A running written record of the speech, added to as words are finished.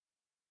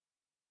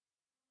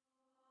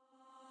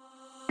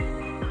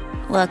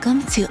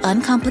Welcome to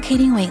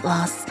Uncomplicating Weight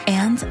Loss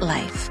and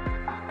Life.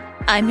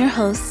 I'm your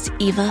host,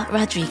 Eva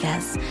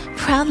Rodriguez,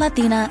 proud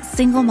Latina,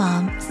 single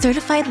mom,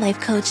 certified life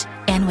coach,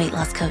 and weight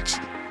loss coach.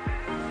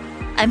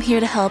 I'm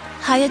here to help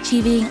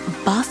high-achieving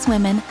boss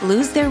women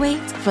lose their weight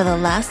for the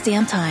last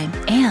damn time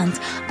and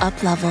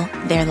up-level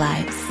their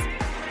lives.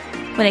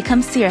 When it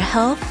comes to your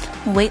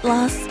health, weight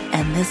loss,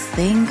 and this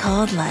thing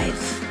called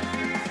life,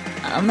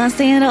 I'm not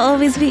saying it'll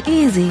always be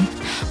easy,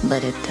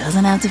 but it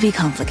doesn't have to be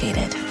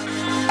complicated.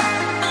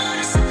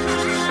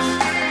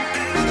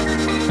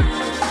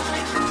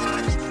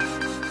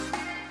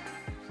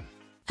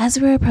 As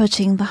we're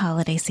approaching the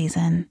holiday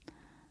season,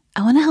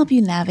 I want to help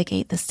you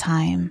navigate this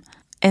time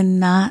and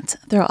not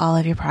throw all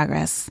of your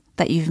progress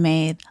that you've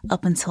made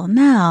up until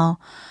now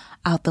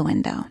out the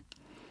window.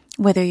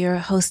 Whether you're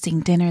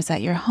hosting dinners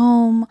at your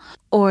home,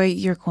 or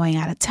you're going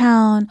out of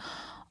town,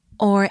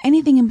 or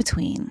anything in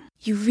between,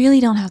 you really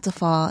don't have to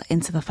fall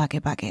into the fuck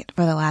it bucket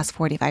for the last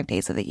 45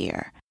 days of the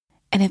year.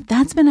 And if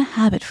that's been a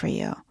habit for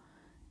you,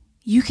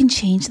 you can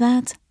change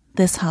that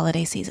this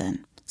holiday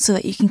season so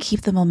that you can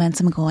keep the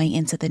momentum going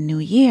into the new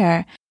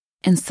year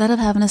instead of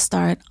having to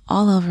start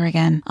all over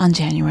again on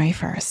January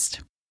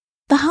 1st.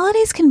 The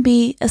holidays can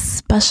be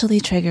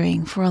especially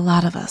triggering for a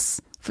lot of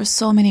us for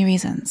so many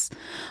reasons,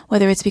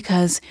 whether it's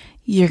because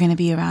you're going to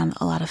be around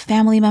a lot of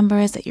family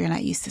members that you're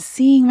not used to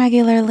seeing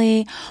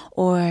regularly,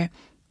 or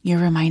you're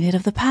reminded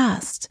of the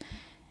past.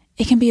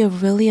 It can be a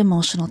really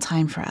emotional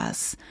time for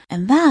us,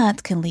 and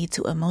that can lead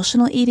to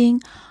emotional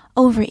eating,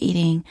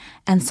 overeating,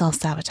 and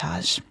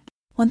self-sabotage.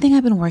 One thing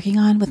I've been working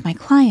on with my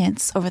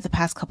clients over the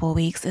past couple of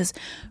weeks is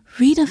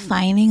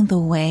redefining the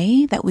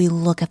way that we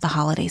look at the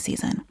holiday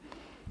season.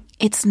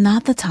 It's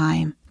not the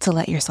time to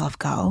let yourself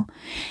go.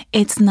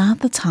 It's not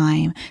the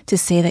time to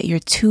say that you're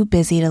too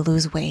busy to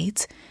lose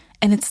weight.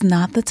 And it's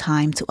not the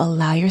time to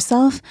allow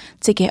yourself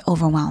to get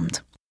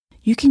overwhelmed.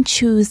 You can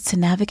choose to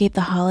navigate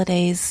the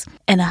holidays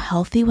in a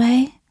healthy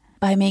way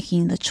by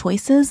making the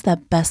choices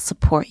that best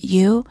support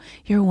you,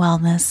 your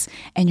wellness,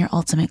 and your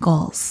ultimate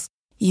goals.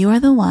 You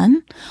are the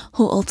one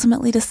who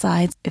ultimately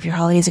decides if your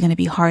holidays are going to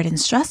be hard and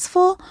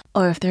stressful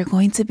or if they're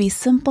going to be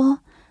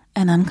simple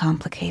and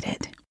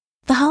uncomplicated.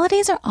 The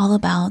holidays are all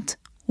about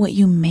what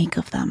you make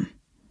of them.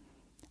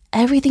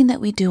 Everything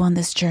that we do on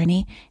this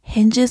journey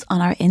hinges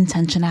on our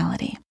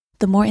intentionality.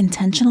 The more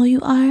intentional you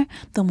are,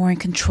 the more in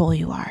control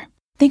you are.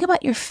 Think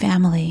about your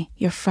family,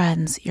 your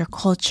friends, your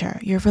culture,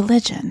 your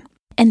religion,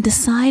 and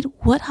decide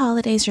what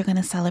holidays you're going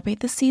to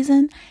celebrate this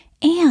season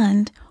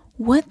and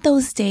what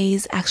those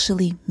days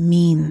actually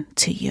mean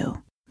to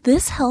you.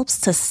 This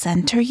helps to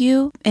center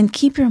you and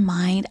keep your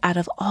mind out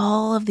of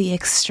all of the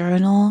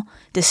external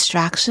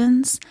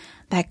distractions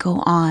that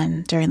go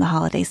on during the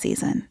holiday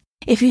season.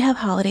 If you have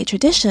holiday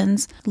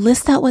traditions,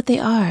 list out what they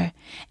are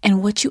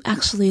and what you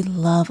actually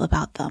love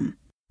about them.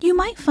 You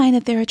might find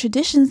that there are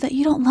traditions that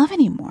you don't love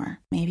anymore.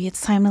 Maybe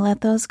it's time to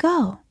let those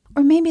go.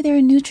 Or maybe there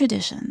are new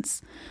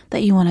traditions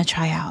that you want to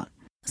try out.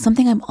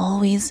 Something I'm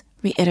always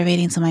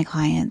reiterating to my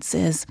clients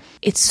is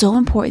it's so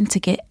important to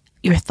get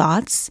your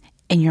thoughts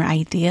and your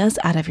ideas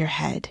out of your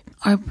head.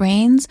 Our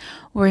brains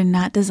were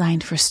not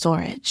designed for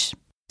storage.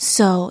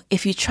 So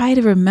if you try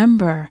to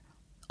remember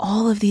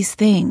all of these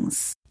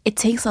things, it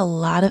takes a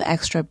lot of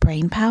extra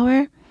brain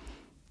power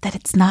that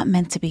it's not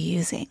meant to be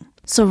using.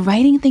 So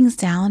writing things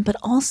down, but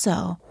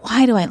also,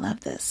 why do I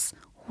love this?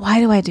 Why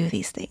do I do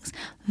these things?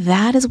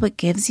 That is what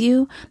gives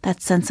you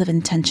that sense of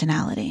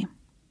intentionality.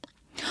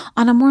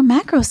 On a more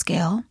macro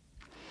scale,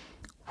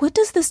 what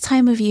does this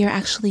time of year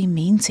actually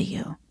mean to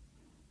you?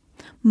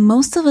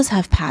 Most of us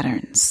have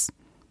patterns.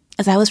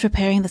 As I was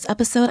preparing this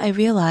episode, I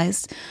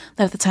realized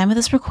that at the time of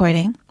this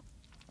recording,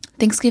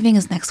 Thanksgiving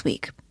is next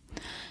week.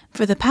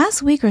 For the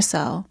past week or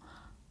so,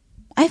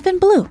 I've been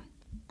blue.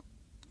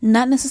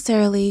 Not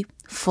necessarily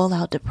full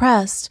out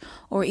depressed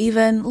or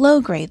even low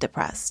grade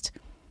depressed.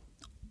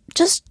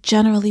 Just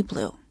generally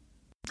blue.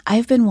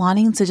 I've been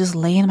wanting to just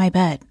lay in my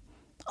bed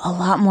a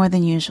lot more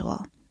than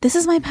usual. This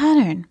is my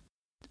pattern.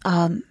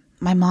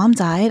 My mom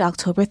died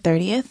October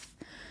 30th,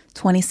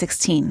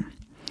 2016.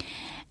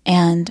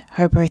 And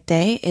her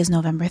birthday is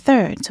November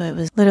 3rd. So it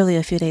was literally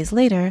a few days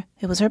later,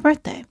 it was her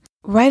birthday.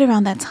 Right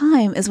around that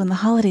time is when the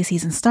holiday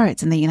season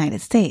starts in the United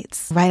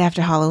States, right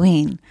after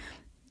Halloween.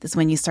 That's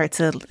when you start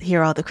to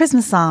hear all the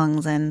Christmas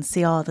songs and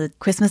see all the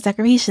Christmas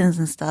decorations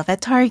and stuff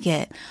at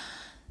Target.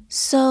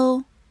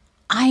 So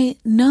I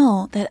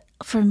know that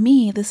for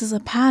me, this is a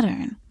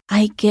pattern.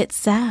 I get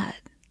sad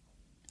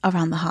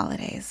around the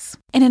holidays.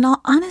 And in all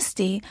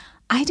honesty,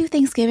 I do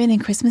Thanksgiving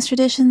and Christmas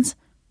traditions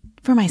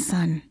for my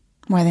son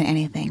more than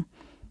anything.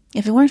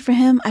 If it weren't for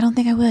him, I don't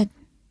think I would.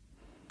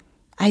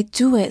 I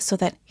do it so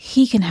that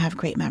he can have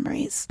great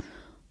memories.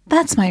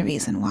 That's my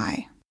reason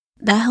why.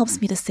 That helps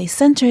me to stay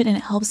centered and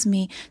it helps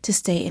me to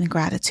stay in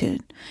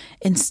gratitude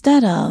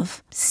instead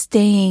of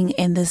staying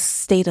in this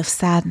state of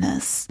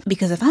sadness.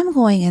 Because if I'm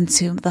going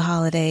into the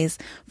holidays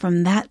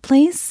from that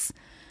place,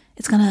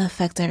 it's going to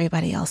affect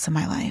everybody else in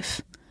my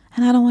life.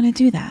 And I don't want to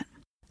do that.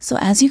 So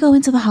as you go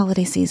into the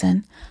holiday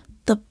season,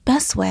 The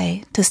best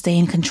way to stay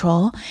in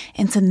control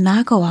and to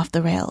not go off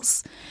the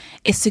rails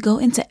is to go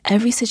into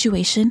every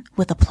situation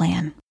with a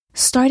plan.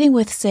 Starting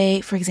with,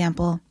 say, for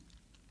example,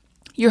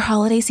 your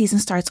holiday season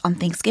starts on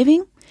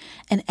Thanksgiving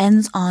and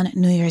ends on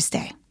New Year's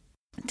Day.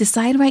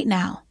 Decide right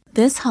now,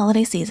 this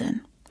holiday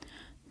season,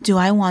 do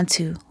I want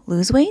to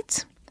lose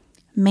weight,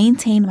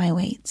 maintain my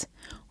weight,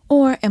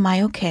 or am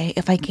I okay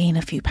if I gain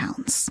a few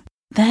pounds?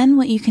 Then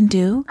what you can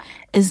do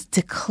is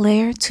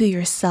declare to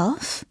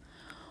yourself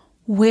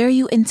where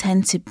you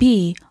intend to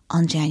be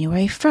on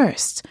January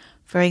 1st.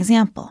 For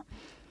example,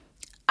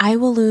 I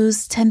will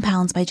lose 10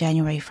 pounds by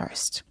January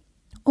 1st.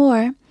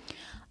 Or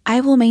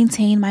I will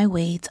maintain my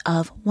weight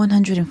of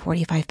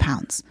 145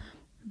 pounds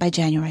by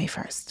January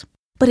 1st.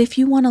 But if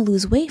you want to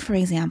lose weight, for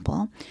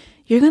example,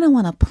 you're going to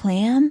want to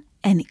plan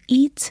and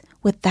eat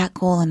with that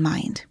goal in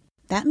mind.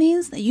 That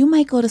means that you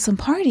might go to some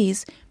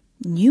parties,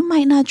 you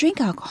might not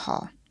drink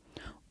alcohol,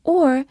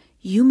 or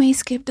you may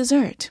skip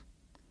dessert.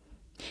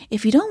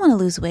 If you don't want to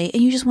lose weight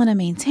and you just want to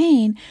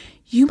maintain,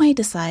 you might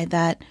decide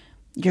that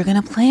you're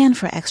going to plan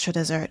for extra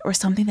dessert or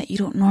something that you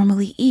don't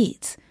normally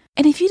eat.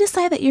 And if you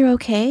decide that you're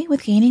okay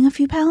with gaining a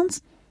few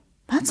pounds,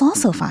 that's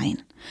also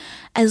fine.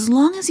 As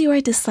long as you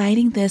are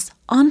deciding this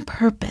on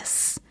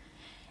purpose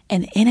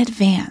and in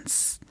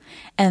advance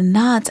and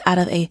not out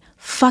of a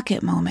fuck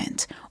it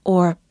moment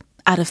or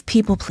out of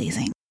people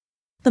pleasing.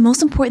 The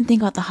most important thing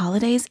about the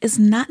holidays is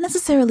not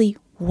necessarily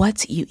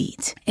what you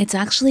eat. It's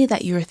actually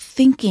that you're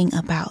thinking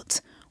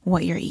about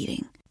what you're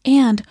eating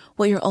and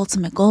what your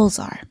ultimate goals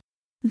are.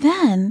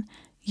 Then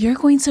you're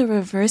going to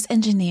reverse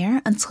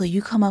engineer until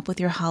you come up with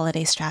your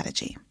holiday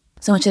strategy.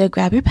 So I want you to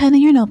grab your pen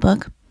and your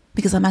notebook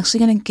because I'm actually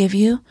going to give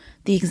you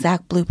the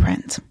exact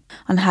blueprint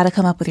on how to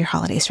come up with your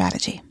holiday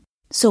strategy.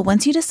 So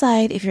once you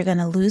decide if you're going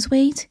to lose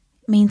weight,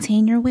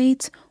 maintain your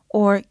weight,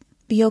 or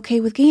be okay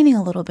with gaining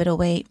a little bit of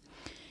weight,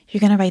 you're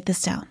going to write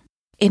this down.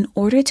 In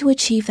order to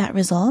achieve that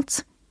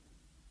result,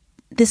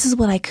 this is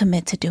what I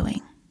commit to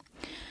doing.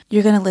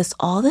 You're going to list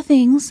all the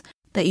things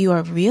that you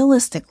are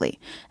realistically,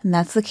 and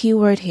that's the key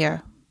word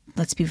here.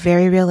 Let's be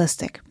very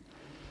realistic.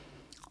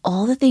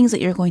 All the things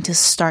that you're going to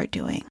start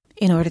doing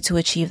in order to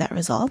achieve that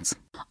result,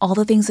 all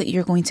the things that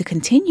you're going to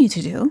continue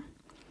to do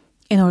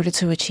in order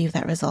to achieve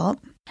that result,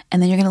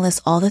 and then you're going to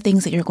list all the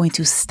things that you're going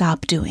to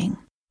stop doing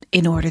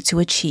in order to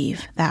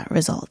achieve that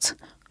result.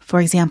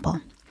 For example,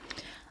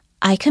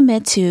 I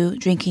commit to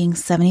drinking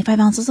 75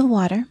 ounces of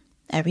water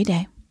every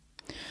day,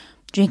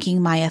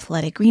 drinking my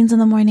athletic greens in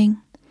the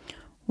morning,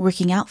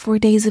 working out 4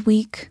 days a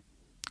week,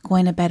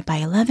 going to bed by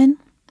 11,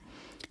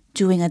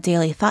 doing a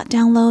daily thought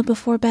download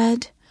before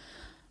bed,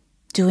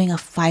 doing a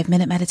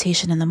 5-minute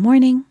meditation in the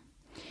morning,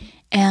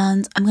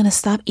 and I'm going to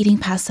stop eating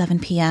past 7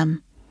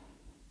 p.m.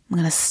 I'm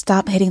going to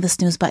stop hitting the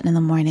snooze button in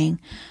the morning.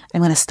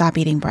 I'm going to stop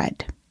eating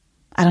bread.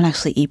 I don't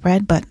actually eat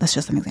bread, but that's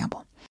just an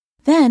example.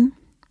 Then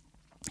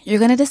you're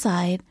going to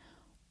decide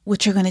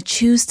what you're going to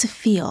choose to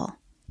feel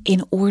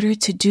in order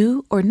to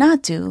do or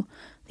not do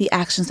the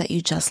actions that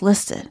you just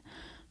listed.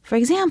 For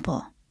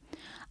example,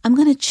 I'm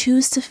going to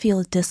choose to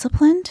feel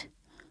disciplined,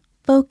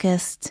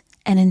 focused,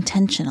 and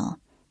intentional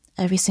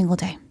every single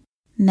day.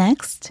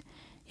 Next,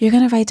 you're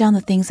going to write down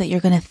the things that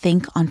you're going to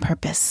think on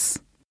purpose.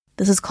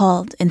 This is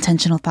called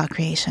intentional thought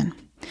creation.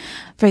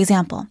 For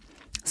example,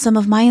 some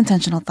of my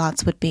intentional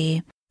thoughts would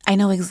be, I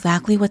know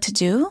exactly what to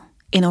do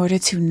in order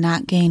to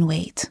not gain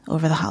weight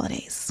over the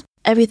holidays.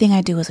 Everything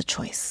I do is a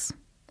choice.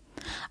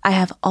 I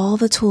have all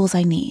the tools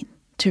I need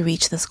to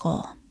reach this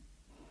goal.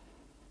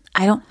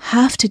 I don't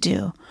have to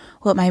do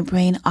what my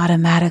brain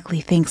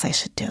automatically thinks I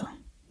should do.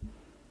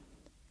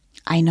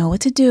 I know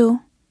what to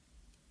do,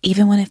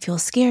 even when it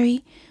feels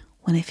scary,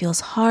 when it feels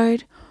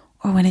hard,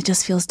 or when it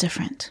just feels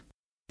different.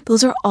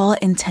 Those are all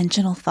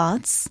intentional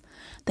thoughts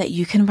that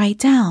you can write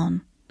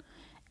down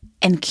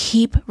and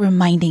keep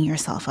reminding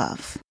yourself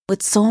of.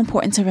 What's so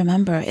important to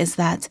remember is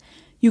that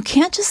you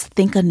can't just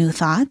think a new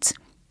thought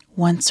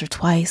once or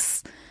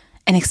twice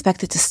and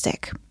expect it to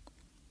stick.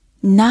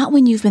 Not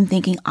when you've been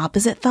thinking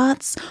opposite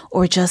thoughts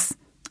or just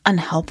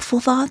unhelpful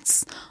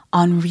thoughts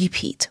on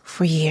repeat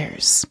for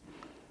years.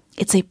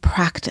 It's a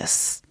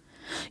practice.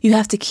 You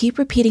have to keep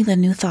repeating the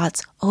new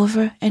thoughts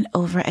over and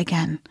over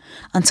again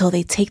until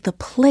they take the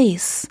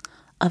place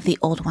of the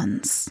old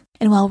ones.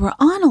 And while we're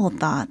on old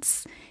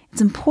thoughts,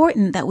 it's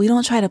important that we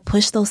don't try to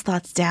push those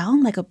thoughts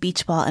down like a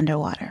beach ball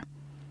underwater.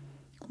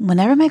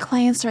 Whenever my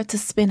clients start to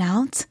spin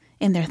out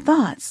in their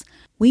thoughts,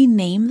 we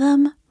name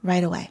them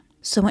right away.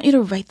 So I want you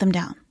to write them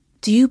down.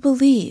 Do you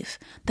believe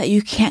that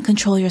you can't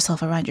control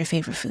yourself around your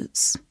favorite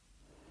foods?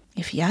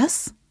 If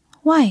yes,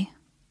 why?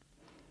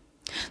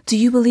 Do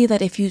you believe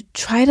that if you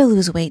try to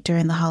lose weight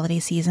during the holiday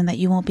season that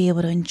you won't be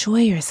able to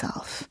enjoy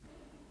yourself?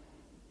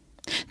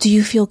 Do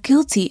you feel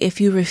guilty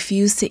if you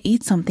refuse to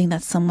eat something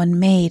that someone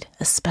made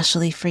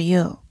especially for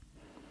you?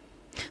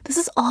 This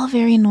is all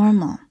very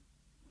normal.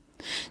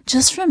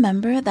 Just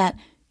remember that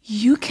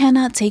you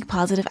cannot take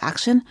positive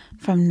action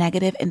from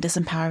negative and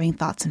disempowering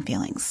thoughts and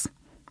feelings.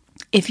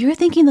 If you're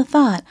thinking the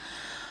thought,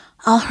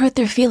 I'll hurt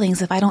their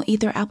feelings if I don't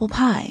eat their apple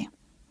pie,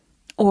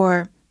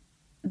 or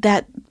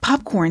that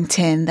popcorn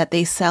tin that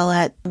they sell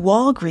at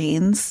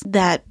Walgreens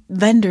that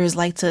vendors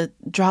like to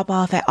drop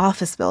off at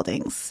office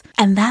buildings.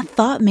 And that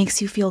thought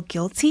makes you feel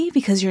guilty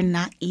because you're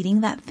not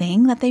eating that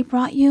thing that they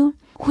brought you.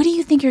 What do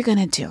you think you're going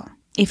to do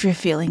if you're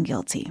feeling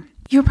guilty?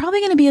 You're probably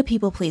going to be a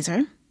people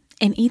pleaser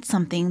and eat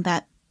something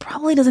that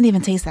probably doesn't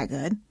even taste that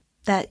good,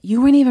 that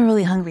you weren't even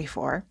really hungry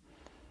for.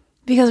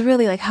 Because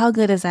really, like, how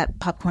good is that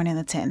popcorn in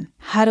the tin?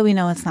 How do we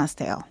know it's not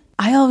stale?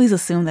 I always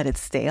assume that it's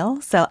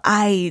stale, so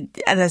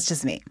that's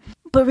just me.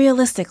 But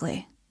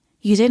realistically,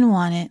 you didn't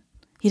want it,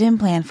 you didn't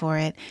plan for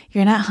it,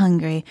 you're not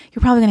hungry,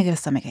 you're probably going to get a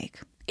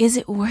stomachache. Is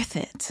it worth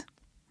it?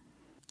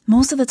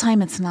 Most of the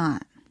time it's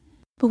not.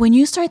 But when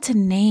you start to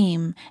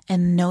name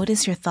and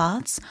notice your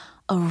thoughts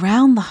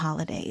around the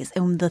holidays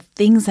and the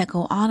things that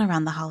go on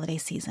around the holiday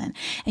season,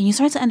 and you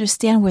start to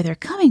understand where they're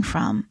coming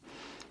from,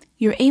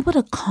 you're able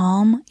to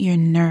calm your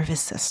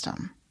nervous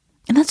system.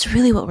 And that's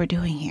really what we're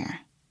doing here.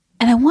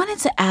 And I wanted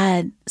to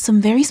add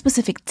some very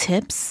specific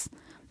tips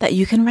that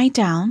you can write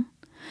down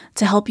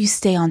to help you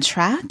stay on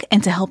track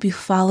and to help you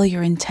follow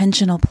your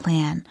intentional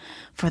plan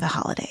for the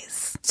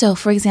holidays. So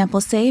for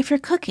example, say if you're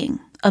cooking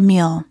a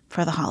meal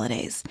for the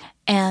holidays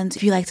and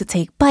if you like to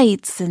take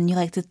bites and you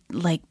like to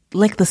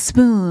lick the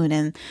spoon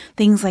and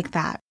things like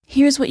that,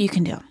 here's what you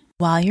can do.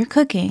 While you're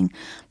cooking,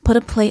 put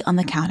a plate on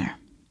the counter.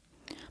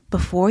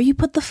 Before you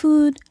put the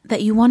food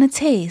that you want to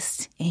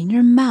taste in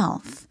your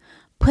mouth,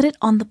 put it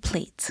on the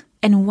plate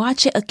and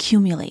watch it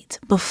accumulate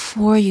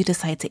before you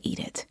decide to eat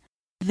it.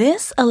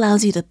 This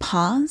allows you to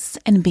pause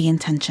and be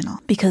intentional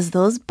because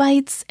those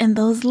bites and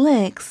those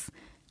licks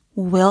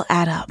will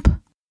add up.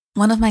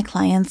 One of my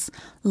clients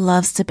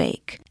loves to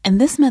bake, and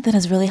this method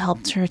has really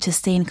helped her to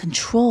stay in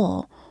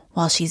control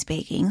while she's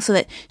baking so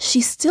that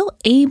she's still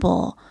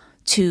able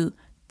to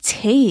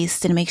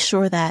taste and make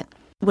sure that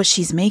what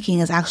she's making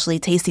is actually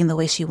tasting the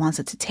way she wants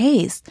it to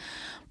taste,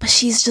 but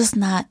she's just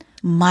not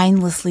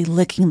mindlessly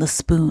licking the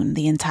spoon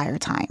the entire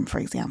time, for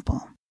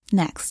example.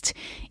 Next,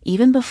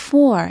 even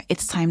before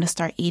it's time to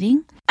start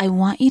eating, I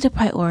want you to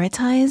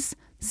prioritize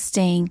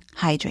staying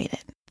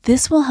hydrated.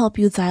 This will help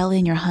you dial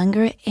in your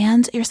hunger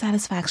and your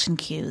satisfaction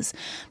cues.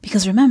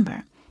 Because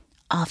remember,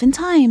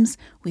 oftentimes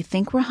we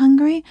think we're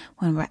hungry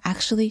when we're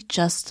actually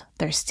just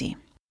thirsty.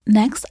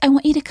 Next, I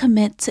want you to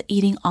commit to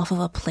eating off of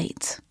a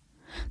plate.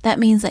 That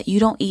means that you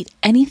don't eat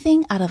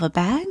anything out of a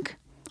bag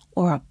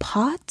or a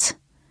pot.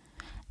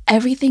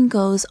 Everything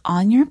goes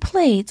on your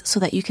plate so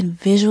that you can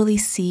visually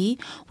see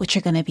what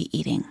you're going to be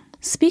eating.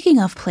 Speaking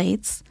of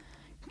plates,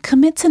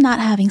 commit to not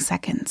having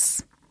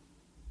seconds.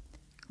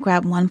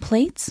 Grab one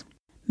plate,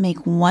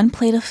 make one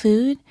plate of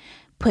food,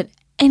 put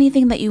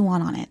anything that you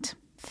want on it.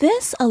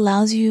 This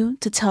allows you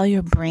to tell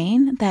your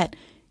brain that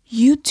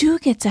you do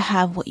get to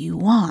have what you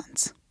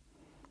want,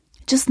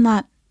 just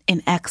not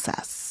in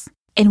excess.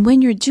 And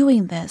when you're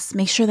doing this,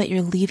 make sure that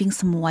you're leaving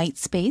some white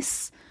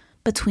space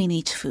between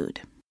each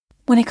food.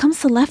 When it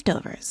comes to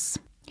leftovers,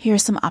 here are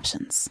some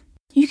options.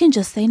 You can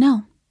just say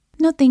no.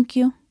 No, thank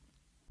you.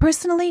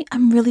 Personally,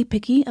 I'm really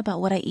picky about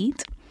what I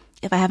eat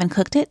if I haven't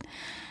cooked it,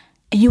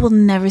 and you will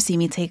never see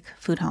me take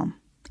food home.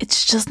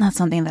 It's just not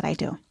something that I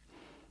do.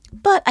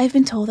 But I've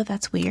been told that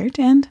that's weird,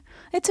 and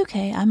it's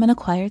okay. I'm an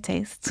acquired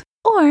taste.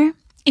 Or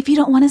if you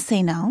don't want to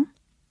say no,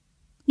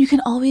 you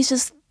can always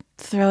just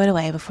throw it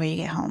away before you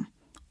get home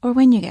or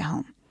when you get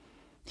home.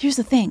 Here's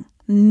the thing.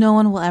 No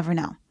one will ever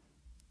know,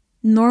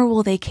 nor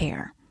will they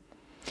care.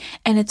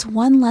 And it's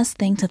one less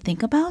thing to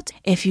think about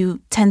if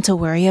you tend to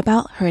worry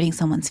about hurting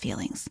someone's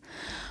feelings.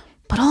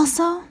 But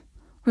also,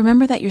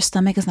 remember that your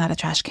stomach is not a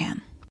trash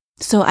can.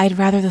 So I'd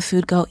rather the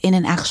food go in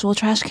an actual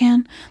trash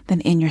can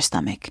than in your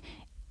stomach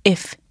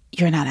if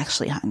you're not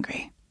actually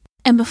hungry.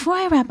 And before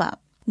I wrap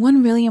up,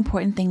 one really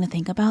important thing to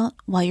think about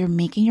while you're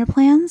making your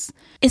plans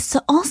is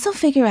to also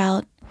figure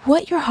out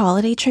what your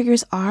holiday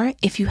triggers are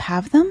if you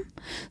have them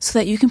so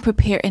that you can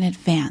prepare in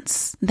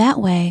advance. That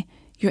way,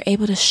 you're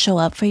able to show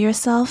up for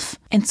yourself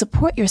and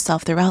support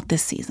yourself throughout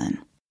this season.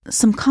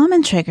 Some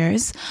common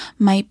triggers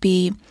might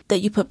be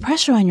that you put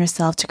pressure on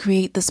yourself to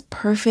create this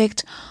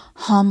perfect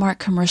Hallmark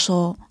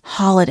commercial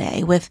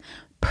holiday with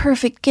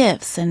perfect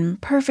gifts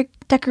and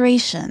perfect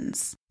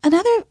decorations.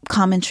 Another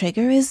common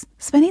trigger is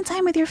spending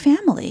time with your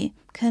family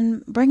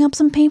can bring up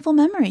some painful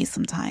memories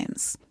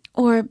sometimes.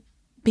 Or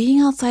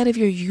being outside of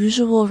your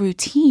usual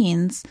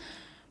routines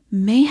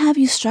may have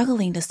you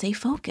struggling to stay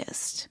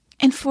focused.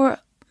 And for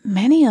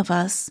many of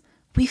us,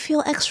 we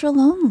feel extra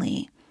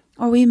lonely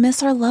or we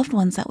miss our loved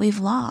ones that we've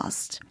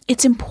lost.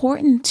 It's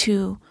important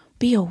to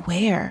be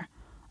aware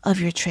of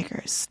your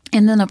triggers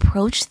and then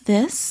approach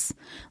this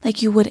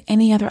like you would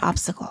any other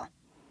obstacle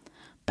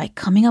by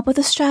coming up with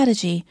a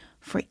strategy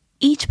for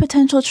each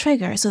potential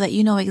trigger so that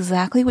you know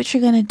exactly what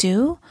you're going to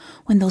do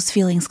when those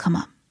feelings come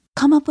up.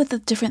 Come up with a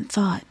different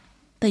thought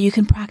that you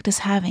can practice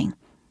having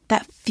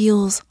that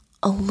feels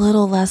a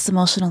little less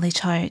emotionally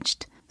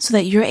charged, so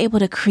that you're able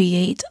to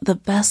create the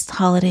best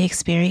holiday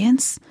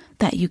experience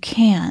that you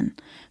can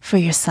for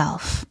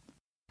yourself.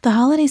 The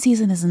holiday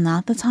season is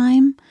not the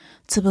time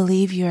to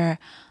believe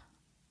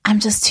I'm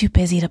just too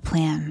busy to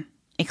plan.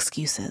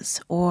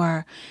 excuses,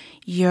 or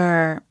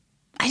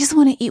I just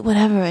want to eat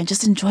whatever and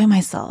just enjoy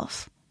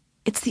myself.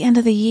 It's the end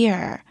of the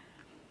year.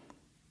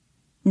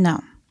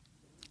 No.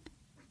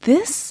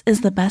 This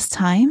is the best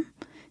time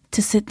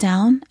to sit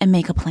down and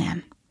make a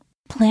plan.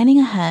 Planning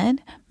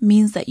ahead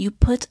means that you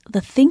put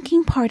the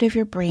thinking part of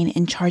your brain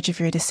in charge of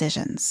your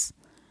decisions,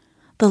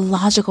 the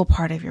logical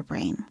part of your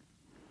brain,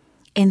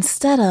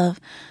 instead of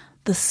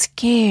the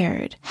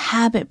scared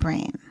habit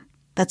brain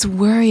that's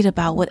worried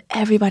about what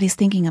everybody's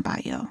thinking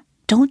about you.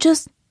 Don't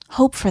just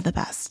hope for the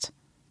best.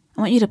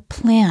 I want you to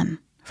plan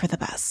for the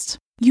best.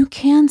 You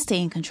can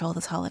stay in control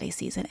this holiday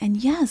season. And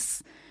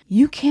yes,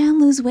 you can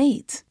lose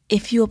weight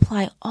if you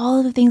apply all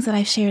of the things that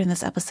I've shared in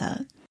this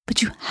episode.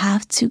 But you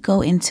have to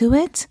go into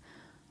it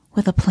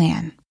with a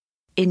plan.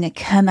 And you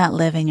cannot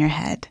live in your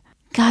head.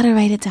 Gotta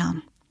write it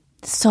down.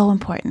 So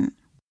important.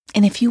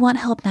 And if you want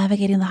help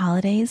navigating the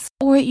holidays,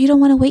 or you don't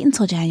want to wait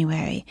until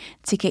January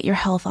to get your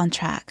health on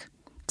track,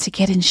 to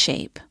get in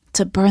shape,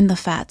 to burn the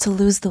fat, to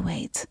lose the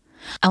weight,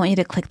 I want you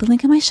to click the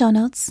link in my show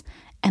notes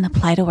and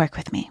apply to work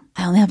with me.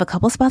 I only have a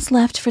couple spots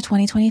left for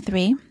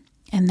 2023,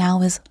 and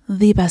now is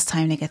the best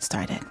time to get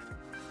started.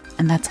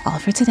 And that's all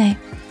for today.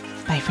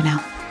 Bye for now.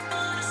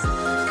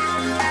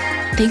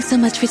 Thanks so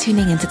much for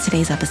tuning into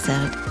today's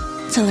episode.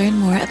 To learn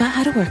more about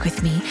how to work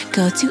with me,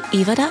 go to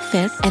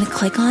eva.fit and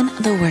click on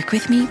the Work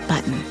With Me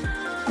button.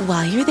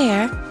 While you're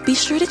there, be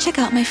sure to check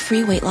out my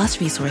free weight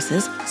loss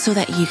resources so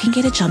that you can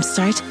get a jump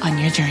start on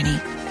your journey.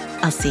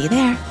 I'll see you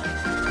there.